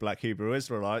of the Black Hebrew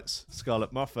Israelites,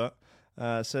 Scarlett Moffat,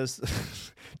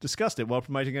 says discussed it while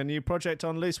promoting a new project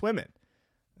on loose women.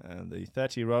 The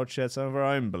 30-year-old shared some of her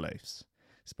own beliefs,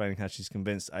 explaining how she's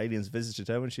convinced aliens visited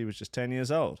her when she was just 10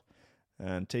 years old.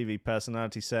 And TV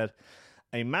personality said,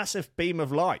 a massive beam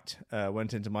of light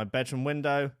went into my bedroom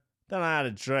window. Then I had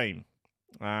a dream.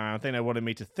 I think they wanted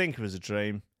me to think it was a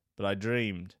dream, but I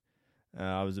dreamed.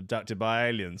 I was abducted by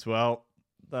aliens. Well,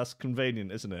 That's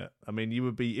convenient, isn't it? I mean, you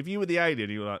would be if you were the alien.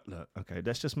 You were like, look, okay,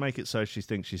 let's just make it so she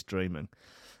thinks she's dreaming.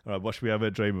 All right, what should we have her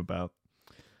dream about?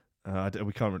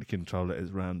 We can't really control it.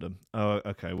 It's random. Oh,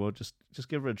 okay. Well, just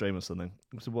give her a dream or something.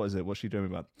 So what is it? What's she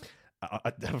dreaming about?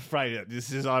 I'm afraid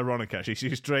this is ironic, actually.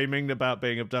 She's dreaming about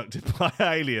being abducted by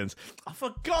aliens. Oh,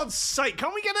 for God's sake,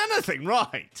 can't we get anything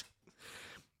right?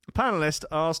 The panellist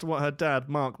asked what her dad,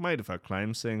 Mark, made of her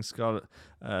claim, seeing Scarlett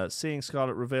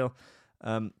reveal,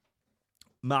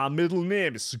 my middle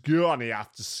name is Sigourney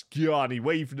after Sigourney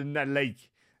Weaver in that lake.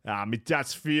 My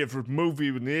dad's favourite movie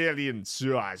with aliens,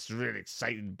 so I was really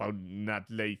excited about that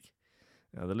lake.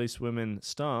 The Loose Women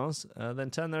stars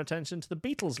then turned their attention to the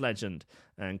Beatles legend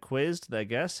and quizzed their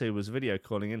guest, who was video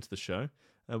calling into the show,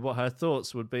 what her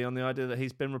thoughts would be on the idea that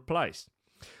he's been replaced.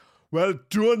 Well,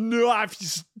 don't know if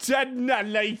he's dead in that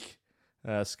lake,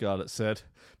 Scarlett said,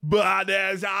 but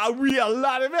there's a real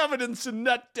lot of evidence in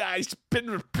that he's been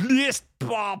replaced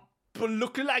by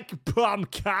looking like Paul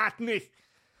McCartney.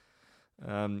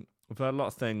 We've heard a lot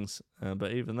of things,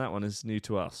 but even that one is new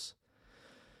to us.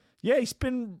 Yeah, he's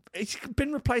been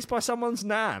replaced by someone's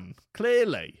nan,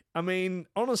 clearly. I mean,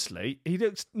 honestly, he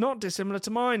looks not dissimilar to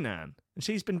my nan, and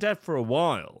she's been dead for a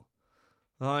while.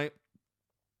 Like,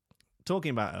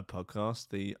 talking about her podcast,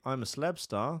 the I'm a Celeb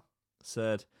star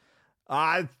said,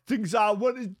 I think I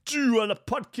want to do on a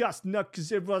podcast now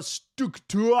because everyone's stuck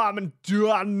to them and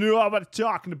don't know what I'm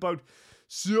talking about.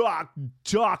 So I'm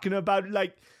talking about,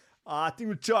 like, I think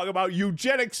we'll talk about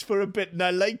eugenics for a bit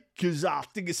now, like, because I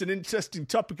think it's an interesting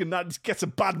topic and that just gets a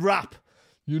bad rap,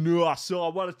 you know. So I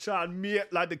want to try and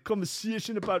make, like, the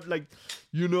conversation about, like,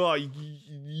 you know,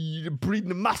 breeding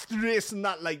the master race and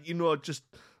that, like, you know, just,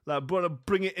 like, want to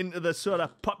bring it into the sort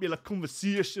of popular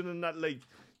conversation and that, like,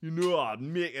 you know,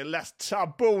 make it less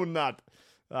taboo and that.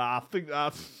 I think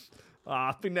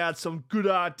they had some good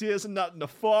ideas and that in the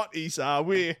 40s,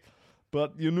 way.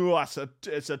 But, you know, it's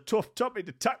a tough topic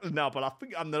to tackle now, but I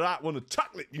think I'm the right one to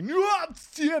tackle it. You know what I'm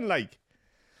saying? Like,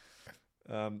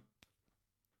 so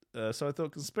I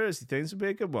thought conspiracy things would be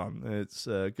a good one. It's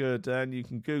good, and you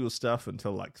can Google stuff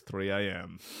until, like, 3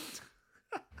 a.m.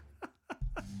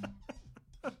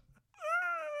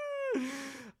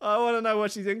 I want to know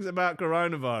what she thinks about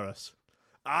coronavirus.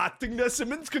 I think there's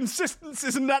some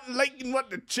inconsistencies in that, like, in what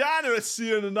the China is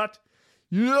saying and that.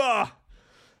 Yeah.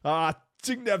 I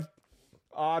think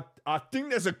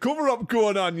there's a cover-up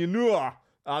going on, you know.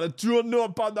 And I don't know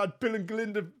about that Bill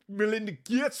and Melinda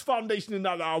Gates Foundation and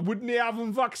that. I wouldn't have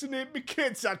them vaccinate my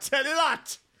kids, I tell you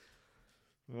that.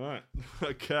 Right.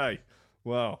 Okay.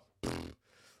 Well.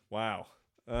 Wow.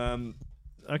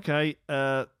 Okay.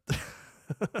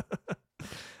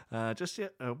 Just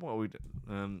yet, what are we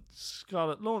doing?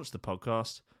 Scarlett launched the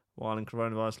podcast while in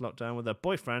coronavirus lockdown with her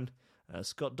boyfriend,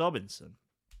 Scott Dobinson,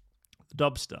 the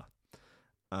Dobster.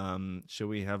 Shall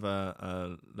we have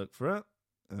a look for it?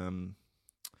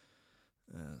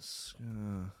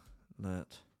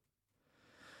 Scarlett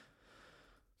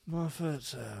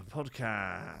Moffat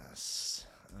podcast.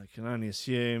 I can only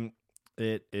assume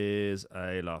it is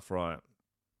a laugh riot,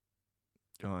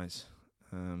 guys.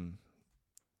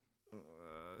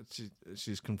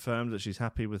 She's confirmed that she's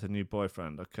happy with her new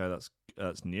boyfriend. Okay,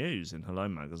 that's news in Hello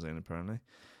Magazine, apparently.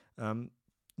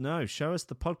 No, show us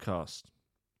the podcast.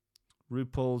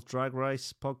 RuPaul's Drag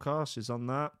Race podcast is on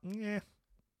that. Yeah.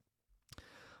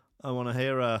 I want to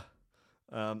hear her.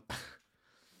 I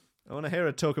want to hear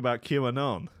her talk about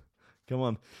QAnon. Come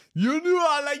on. You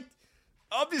know,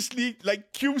 obviously,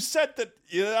 like Q said that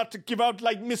you have to give out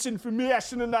like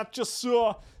misinformation and that just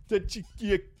so that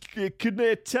you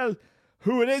couldn't tell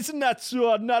who it is and that,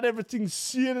 so not everything's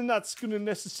seen and that's going to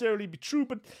necessarily be true,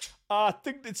 but I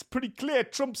think it's pretty clear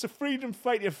Trump's a freedom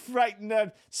fighter fighting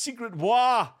a secret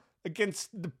war against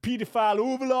the paedophile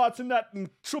overlords and that, and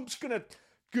Trump's gonna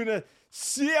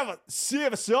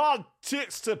save us all, take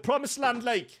us to the promised land,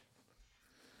 like.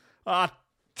 I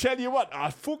tell you what, I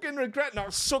fucking regret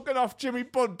not sucking off Jimmy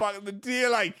Budd back in the day,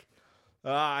 like.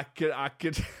 I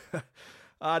could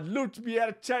I'd love to be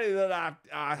able to tell you that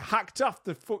I hacked off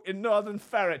the fucking Northern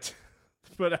Ferret.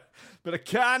 but I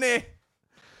can't.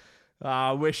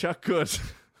 I wish I could.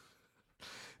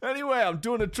 Anyway, I'm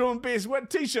doing a drum and bass wet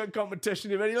t-shirt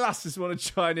competition. If any lasses want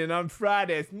to join in on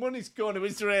Friday, money's going to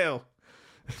Israel.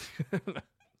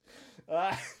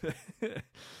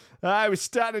 We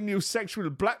start a new sexual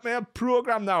blackmail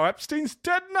program now. Epstein's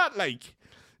dead, not like.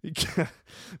 We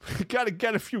got to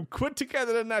get a few quid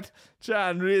together and that, try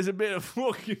and raise a bit of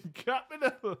fucking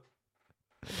capital.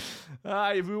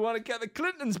 If we want to get the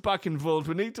Clintons back involved,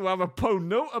 we need to have a pound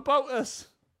note about us.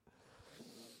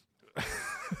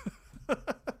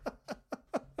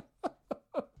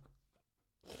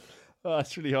 Oh,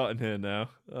 it's really hot in here now.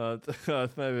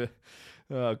 Maybe.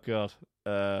 Oh God.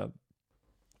 Ugh.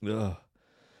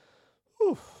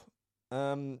 Whew.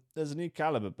 There's a new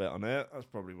Caliber bit on it. That's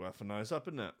probably worth a nose up,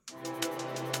 isn't it?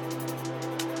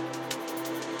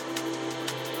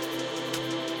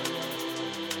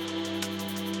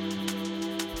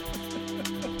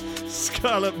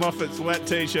 Scarlett Moffat's wet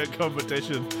t-shirt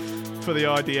competition for the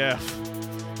IDF.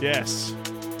 Yes.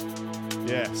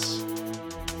 Yes.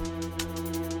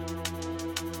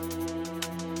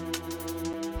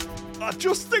 I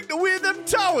just think the way them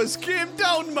towers came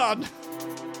down, man.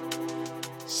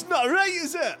 It's not right,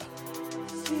 is it?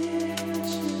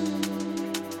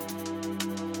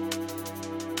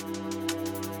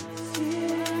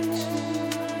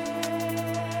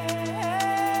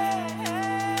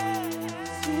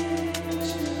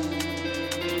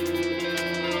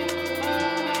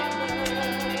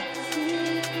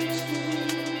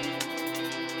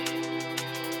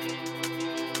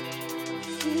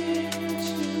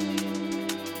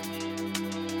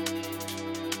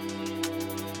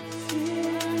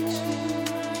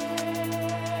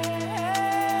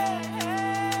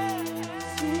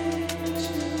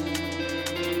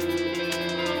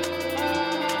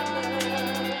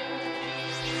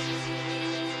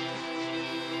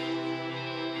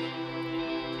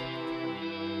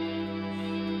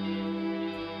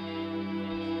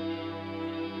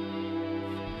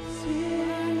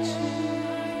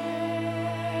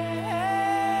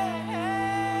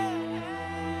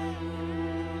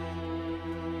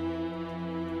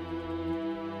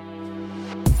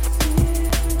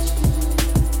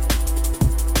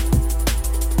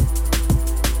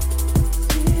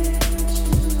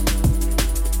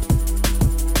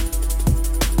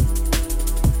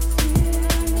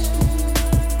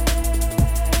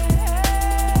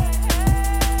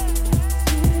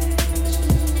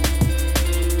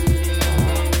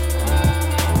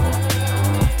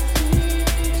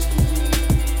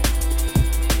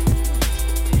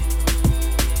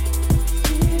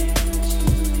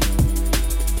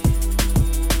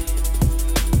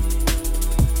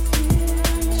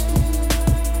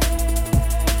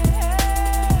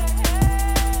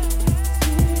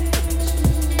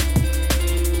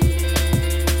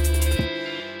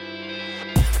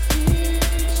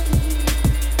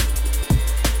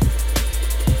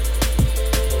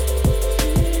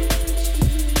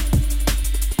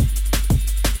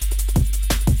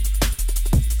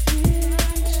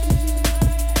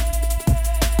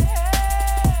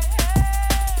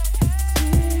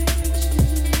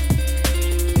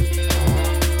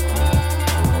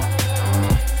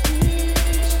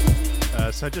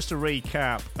 So just to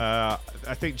recap,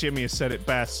 I think Jimmy has said it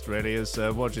best, really, as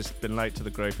Roger's been late to the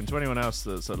group, and to anyone else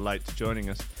that's late to joining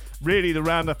us. Really, the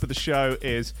roundup of the show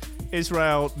is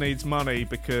Israel needs money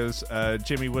because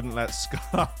Jimmy wouldn't let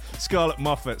Scarlett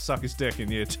Moffat suck his dick in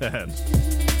year 10.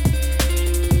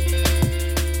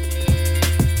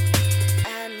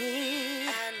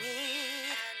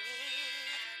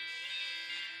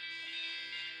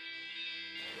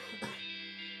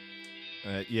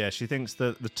 Yeah, she thinks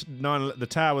that the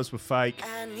towers were fake.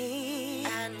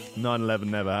 9/11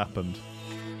 never happened.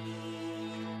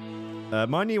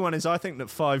 My new one is I think that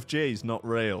 5G is not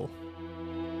real.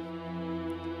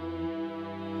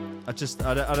 I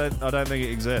don't think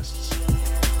it exists.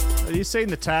 You've seen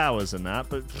the towers and that,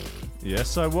 but yeah,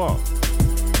 so what?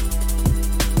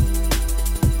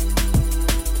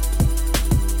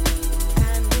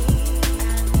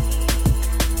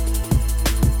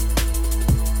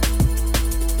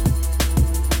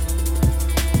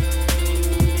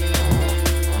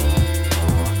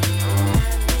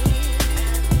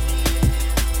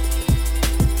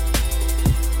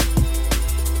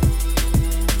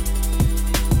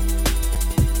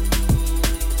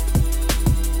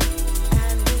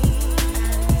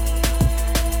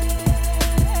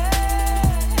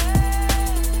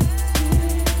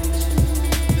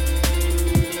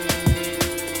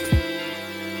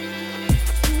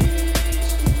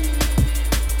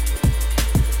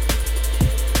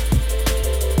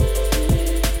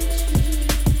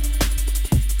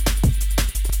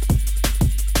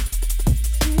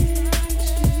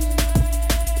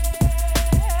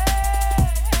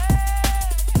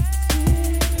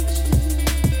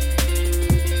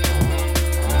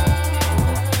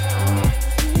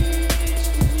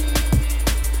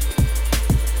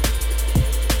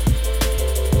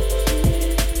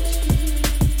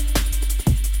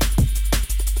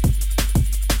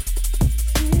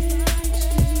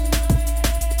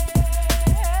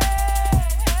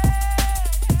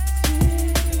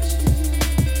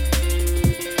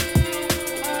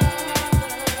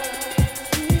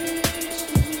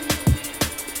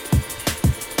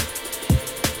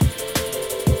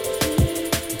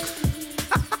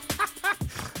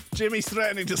 Jimmy's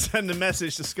threatening to send a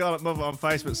message to Scarlet Mother on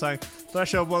Facebook saying,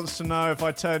 Threshold wants to know if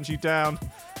I turned you down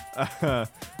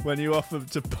when you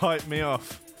offered to pipe me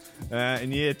off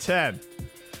in year 10.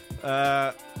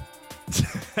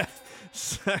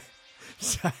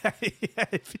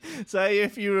 Say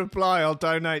if you reply, I'll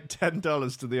donate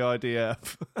 $10 to the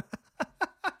IDF.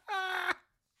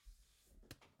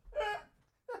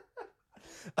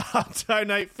 I'll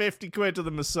donate 50 quid to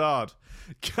the Mossad.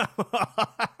 Come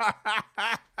on.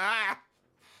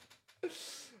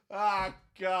 Oh,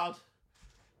 God.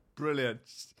 Brilliant.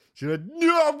 She went,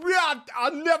 no,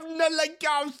 I'll never let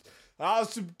go. I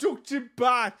was abducted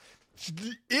by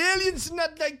the aliens,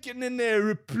 not like and they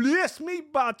replace me,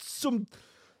 but some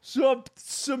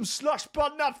slush,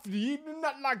 but not for the evening,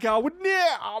 not like I would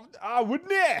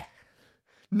near.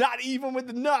 Not even with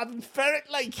the Northern Ferret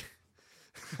Lake.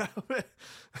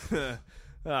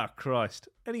 Oh, Christ.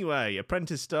 Anyway,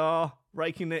 Apprentice star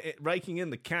raking in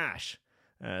the cash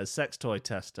as sex toy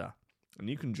tester, and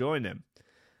you can join him.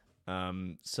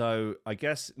 So I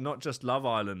guess not just Love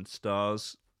Island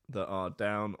stars that are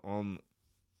down on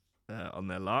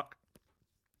their luck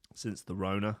since the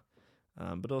Rona,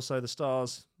 but also the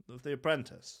stars of The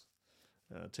Apprentice,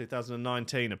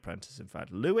 2019 Apprentice. In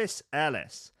fact, Lewis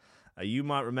Ellis. You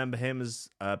might remember him as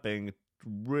being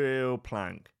real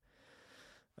plank.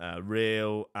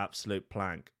 Real absolute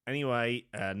plank. Anyway,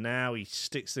 now he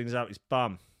sticks things up his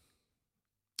bum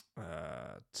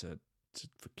for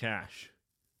cash.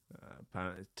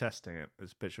 Apparently testing it.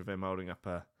 There's a picture of him holding up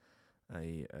a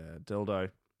dildo,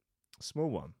 a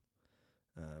small one.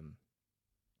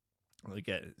 I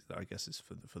guess it's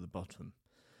for the bottom.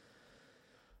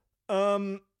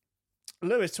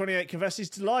 Lewis, 28, confesses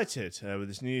delighted with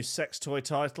his new sex toy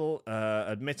title,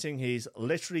 admitting he's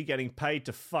literally getting paid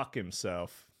to fuck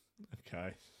himself.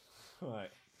 Okay.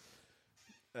 Right.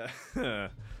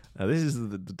 This is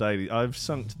the Daily... I've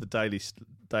sunk to the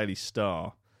Daily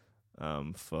Star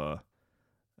for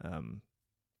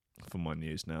my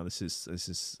news now. This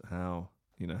is how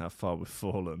far we've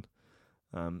fallen.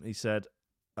 He said,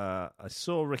 I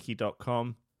saw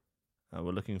Ricky.com.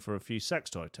 We're looking for a few sex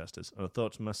toy testers, and I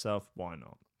thought to myself, why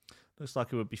not? Looks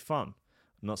like it would be fun.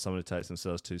 I'm not someone who takes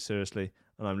themselves too seriously,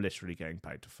 and I'm literally getting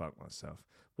paid to fuck myself.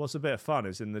 What's a bit of fun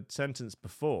is in the sentence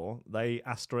before, they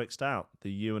asterisked out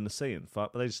the U and the C in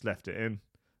fuck, but they just left it in.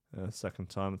 Second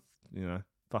time,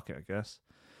 fuck it, I guess.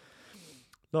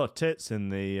 A lot of tits in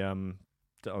the on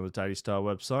the Daily Star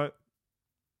website.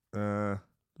 I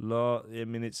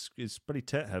mean, it's pretty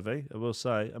tit heavy, I will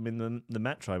say. I mean, the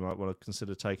Metro might want to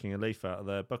consider taking a leaf out of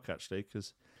their book, actually,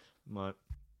 because might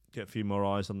get a few more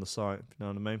eyes on the site, if you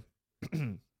know what I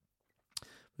mean.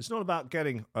 It's not about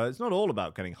getting. It's not all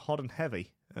about getting hot and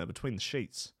heavy between the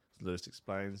sheets, as Lewis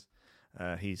explains.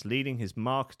 He's lending his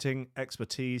marketing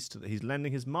expertise to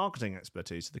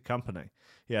the company.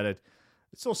 He added,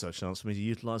 "It's also a chance for me to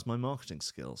utilise my marketing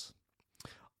skills.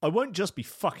 I won't just be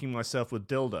fucking myself with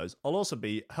dildos, I'll also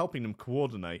be helping them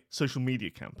coordinate social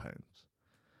media campaigns.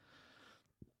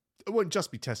 I won't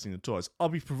just be testing the toys, I'll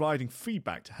be providing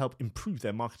feedback to help improve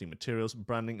their marketing materials,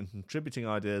 branding, and contributing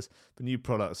ideas for new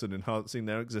products and enhancing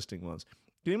their existing ones."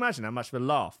 Can you imagine how much of a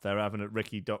laugh they're having at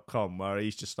Ricky.com, where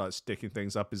he's just like sticking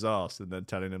things up his arse and then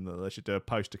telling him that they should do a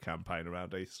poster campaign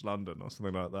around East London or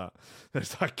something like that.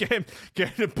 It's like, get him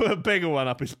to put a bigger one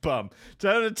up his bum.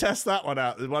 Tell him to test that one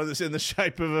out, the one that's in the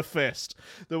shape of a fist.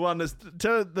 The one that's,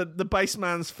 tell the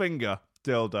baseman's finger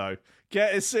dildo.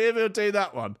 See if he'll do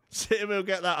that one. See if he'll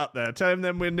get that up there. Tell him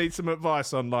then we'll need some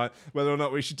advice on like whether or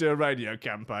not we should do a radio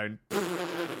campaign.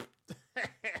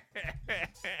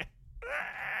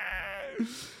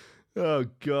 Oh,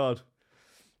 God.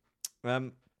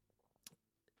 Hold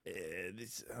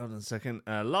on a second.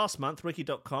 Last month,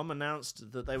 Ricky.com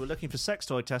announced that they were looking for sex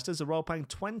toy testers, a role paying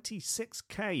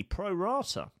 $26,000 pro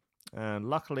rata. And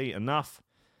luckily enough,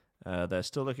 they're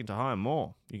still looking to hire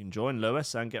more. You can join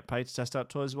Lewis and get paid to test out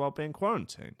toys while being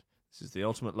quarantined. This is the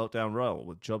ultimate lockdown role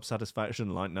with job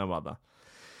satisfaction like no other.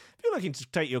 If you're looking to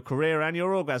take your career and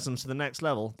your orgasms to the next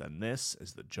level, then this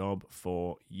is the job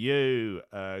for you.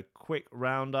 A quick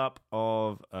roundup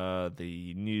of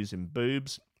the news in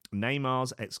boobs.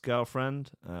 Neymar's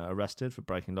ex-girlfriend arrested for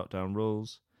breaking lockdown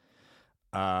rules.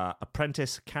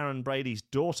 Apprentice Karen Brady's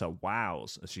daughter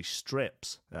wows as she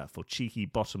strips for cheeky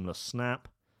bottomless snap.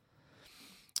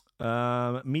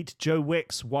 Meet Joe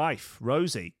Wick's wife,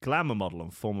 Rosie, glamour model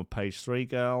and former Page 3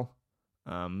 girl.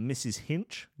 Mrs.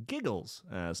 Hinch giggles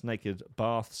as naked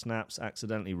bath snaps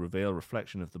accidentally reveal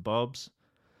reflection of the bobs.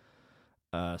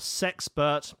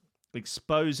 Sexpert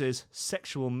exposes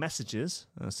sexual messages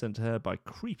sent to her by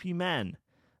creepy men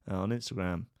on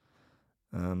Instagram.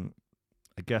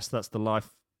 I guess that's the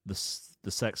life the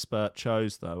sexpert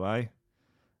chose, though, eh?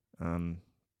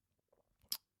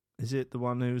 Is it the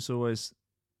one who's always?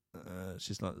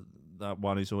 She's like that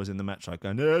one who's always in the match, like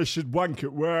going, "Yeah, you should wank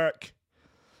at work.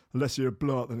 Unless you're a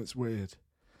blot, then it's weird."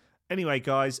 Anyway,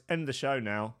 guys, end the show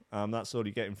now. That's all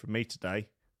you're getting from me today.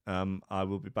 I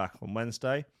will be back on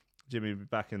Wednesday. Jimmy will be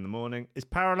back in the morning. Is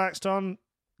Parallaxed on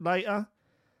later?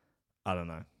 I don't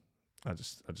know. I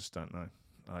just don't know.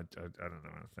 I don't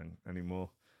know anything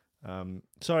anymore.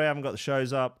 Sorry I haven't got the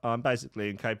shows up. I'm basically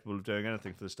incapable of doing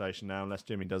anything for the station now unless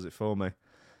Jimmy does it for me.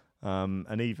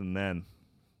 And even then,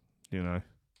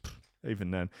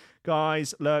 even then.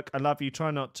 Guys, look, I love you.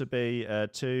 Try not to be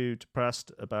too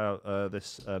depressed about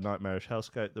this nightmarish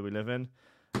hellscape that we live in.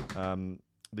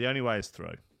 The only way is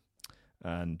through.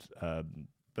 And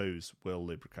booze will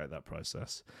lubricate that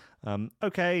process.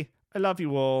 Okay, I love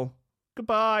you all.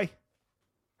 Goodbye.